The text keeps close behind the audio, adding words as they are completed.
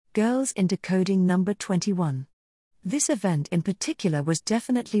Girls into Coding number 21. This event in particular was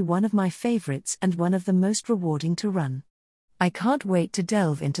definitely one of my favorites and one of the most rewarding to run. I can't wait to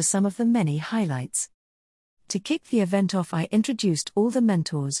delve into some of the many highlights. To kick the event off, I introduced all the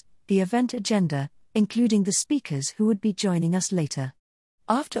mentors, the event agenda, including the speakers who would be joining us later.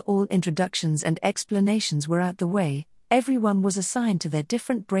 After all introductions and explanations were out the way, everyone was assigned to their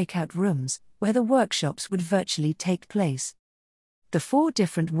different breakout rooms, where the workshops would virtually take place. The 4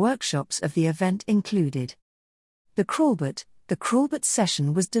 different workshops of the event included the Crawlbot. The Crawlbot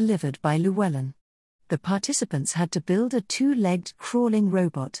session was delivered by Llewellyn. The participants had to build a 2-legged crawling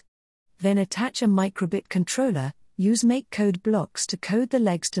robot. Then attach a microbit controller, use MakeCode blocks to code the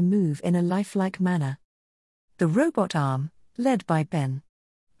legs to move in a lifelike manner. The robot arm, led by Ben.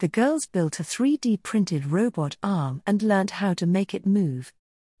 The girls built a 3D printed robot arm and learnt how to make it move.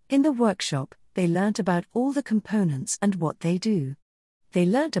 In the workshop, they learnt about all the components and what they do. They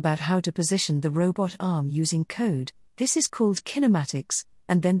learnt about how to position the robot arm using code, this is called kinematics,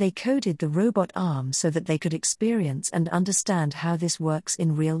 and then they coded the robot arm so that they could experience and understand how this works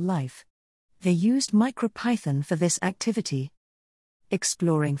in real life. They used MicroPython for this activity.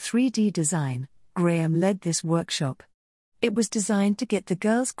 Exploring 3D design, Graham led this workshop. It was designed to get the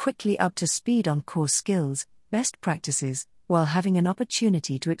girls quickly up to speed on core skills, best practices, while having an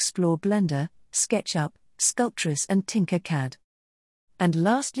opportunity to explore Blender, SketchUp, Sculptris and Tinkercad. And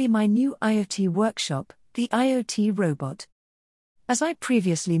lastly, my new IoT workshop, the IoT Robot. As I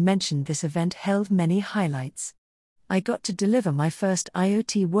previously mentioned, this event held many highlights. I got to deliver my first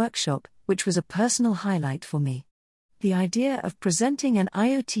IoT workshop, which was a personal highlight for me. The idea of presenting an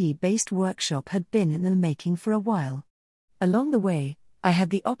IoT-based workshop had been in the making for a while. Along the way, I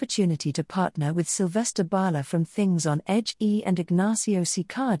had the opportunity to partner with Sylvester Bala from Things on Edge and Ignacio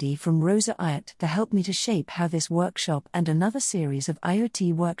Sicardi from Rosa IoT to help me to shape how this workshop and another series of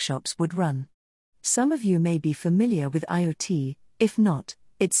IoT workshops would run. Some of you may be familiar with IoT, if not,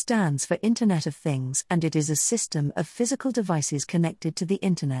 it stands for Internet of Things, and it is a system of physical devices connected to the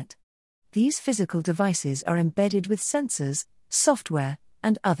Internet. These physical devices are embedded with sensors, software,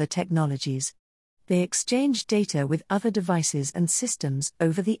 and other technologies. They exchange data with other devices and systems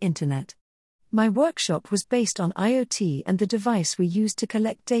over the Internet. My workshop was based on IoT, and the device we used to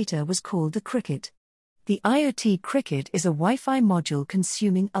collect data was called the Cricket. The IoT Cricket is a Wi-Fi module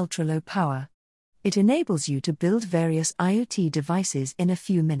consuming ultra-low power. It enables you to build various IoT devices in a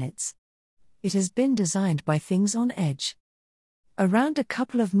few minutes. It has been designed by Things on Edge. Around a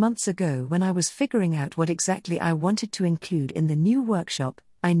couple of months ago, when I was figuring out what exactly I wanted to include in the new workshop,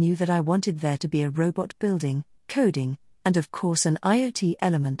 I knew that I wanted there to be a robot building, coding, and of course an IoT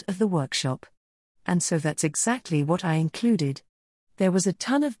element of the workshop. And so that's exactly what I included. There was a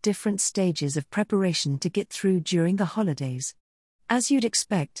ton of different stages of preparation to get through during the holidays. As you'd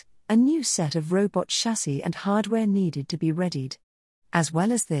expect, a new set of robot chassis and hardware needed to be readied. As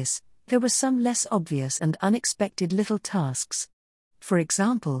well as this, there were some less obvious and unexpected little tasks. For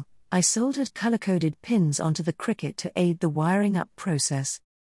example, I soldered color-coded pins onto the Cricket to aid the wiring up process.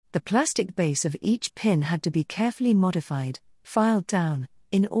 The plastic base of each pin had to be carefully modified, filed down,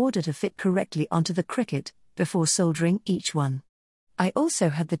 in order to fit correctly onto the Cricket, before soldering each one. I also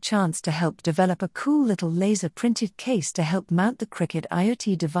had the chance to help develop a cool little laser-printed case to help mount the Cricket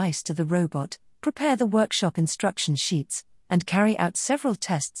IoT device to the robot, prepare the workshop instruction sheets, and carry out several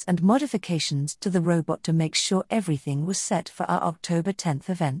tests and modifications to the robot to make sure everything was set for our October 10th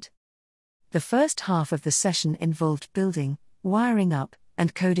event. The first half of the session involved building, wiring up,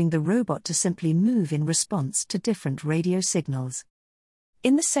 and coding the robot to simply move in response to different radio signals.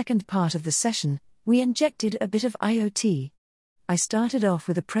 In the second part of the session, we injected a bit of IoT. I started off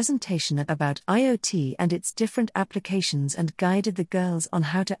with a presentation about IoT and its different applications and guided the girls on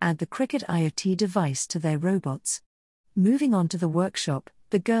how to add the Cricket IoT device to their robots. Moving on to the workshop,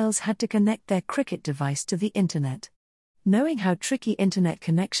 the girls had to connect their Cricket device to the Internet. Knowing how tricky Internet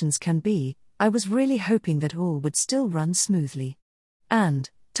connections can be, I was really hoping that all would still run smoothly. And,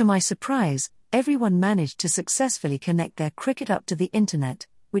 to my surprise, everyone managed to successfully connect their Cricket up to the Internet,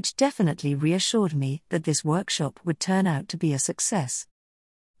 which definitely reassured me that this workshop would turn out to be a success.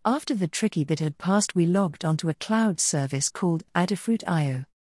 After the tricky bit had passed, we logged onto a cloud service called Adafruit.io.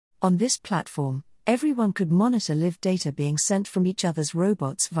 On this platform, everyone could monitor live data being sent from each other's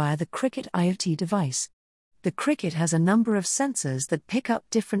robots via the Cricket IoT device. The Cricket has a number of sensors that pick up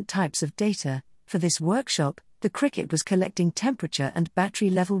different types of data. For this workshop, the Cricket was collecting temperature and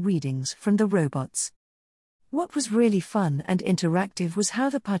battery level readings from the robots. What was really fun and interactive was how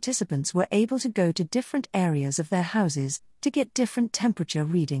the participants were able to go to different areas of their houses to get different temperature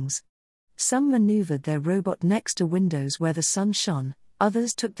readings. Some maneuvered their robot next to windows where the sun shone,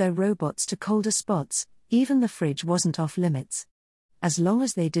 others took their robots to colder spots, even the fridge wasn't off limits. As long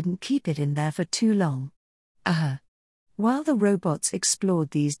as they didn't keep it in there for too long. While the robots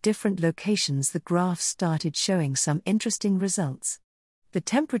explored these different locations, the graphs started showing some interesting results. The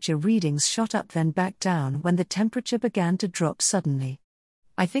temperature readings shot up then back down when the temperature began to drop suddenly.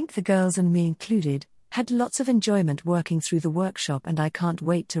 I think the girls, and me included, had lots of enjoyment working through the workshop, and I can't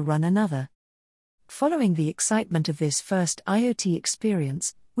wait to run another. Following the excitement of this first IoT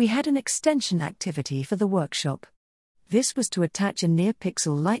experience, we had an extension activity for the workshop. This was to attach a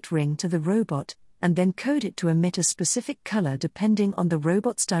near-pixel light ring to the robot, and then code it to emit a specific color depending on the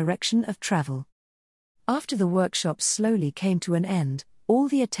robot's direction of travel. After the workshop slowly came to an end, all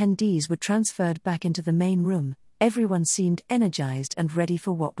the attendees were transferred back into the main room. Everyone seemed energized and ready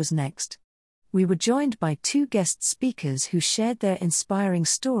for what was next. We were joined by 2 guest speakers who shared their inspiring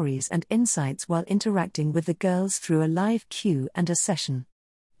stories and insights while interacting with the girls through a live Q and A session.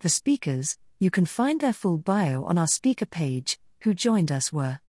 The speakers, you can find their full bio on our speaker page, who joined us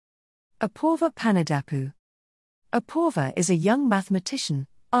were Apoorva Pannadapu. Apoorva is a young mathematician,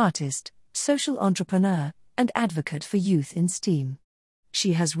 artist, social entrepreneur, and advocate for youth in STEAM.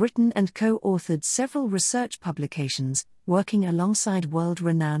 She has written and co-authored several research publications, working alongside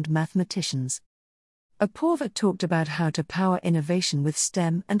world-renowned mathematicians. Apoorva talked about how to power innovation with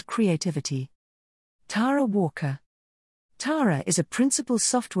STEM and creativity. Tara Walker. Tara is a principal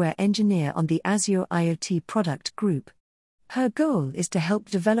software engineer on the Azure IoT product group. Her goal is to help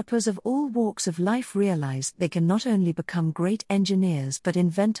developers of all walks of life realize they can not only become great engineers but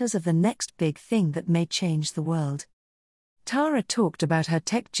inventors of the next big thing that may change the world. Tara talked about her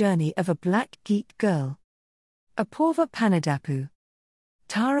tech journey of a black geek girl. Apoorva Pannadapu.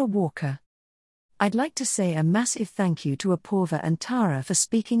 Tara Walker. I'd like to say a massive thank you to Apoorva and Tara for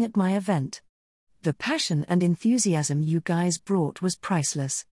speaking at my event. The passion and enthusiasm you guys brought was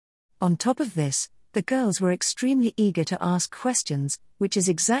priceless. On top of this, the girls were extremely eager to ask questions, which is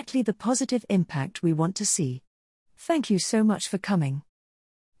exactly the positive impact we want to see. Thank you so much for coming.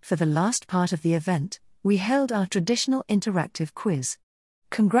 For the last part of the event, we held our traditional interactive quiz.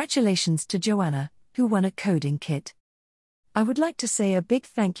 Congratulations to Joanna, who won a coding kit. I would like to say a big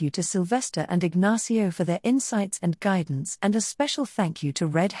thank you to Sylvester and Ignacio for their insights and guidance, and a special thank you to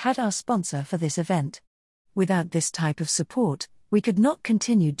Red Hat, our sponsor for this event. Without this type of support, we could not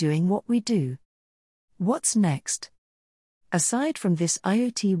continue doing what we do. What's next? Aside from this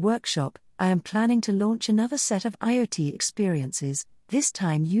IoT workshop, I am planning to launch another set of IoT experiences, this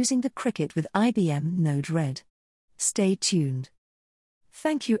time using the Cricut with IBM Node-RED. Stay tuned.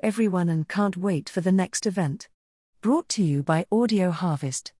 Thank you everyone, and can't wait for the next event. Brought to you by Audio Harvest.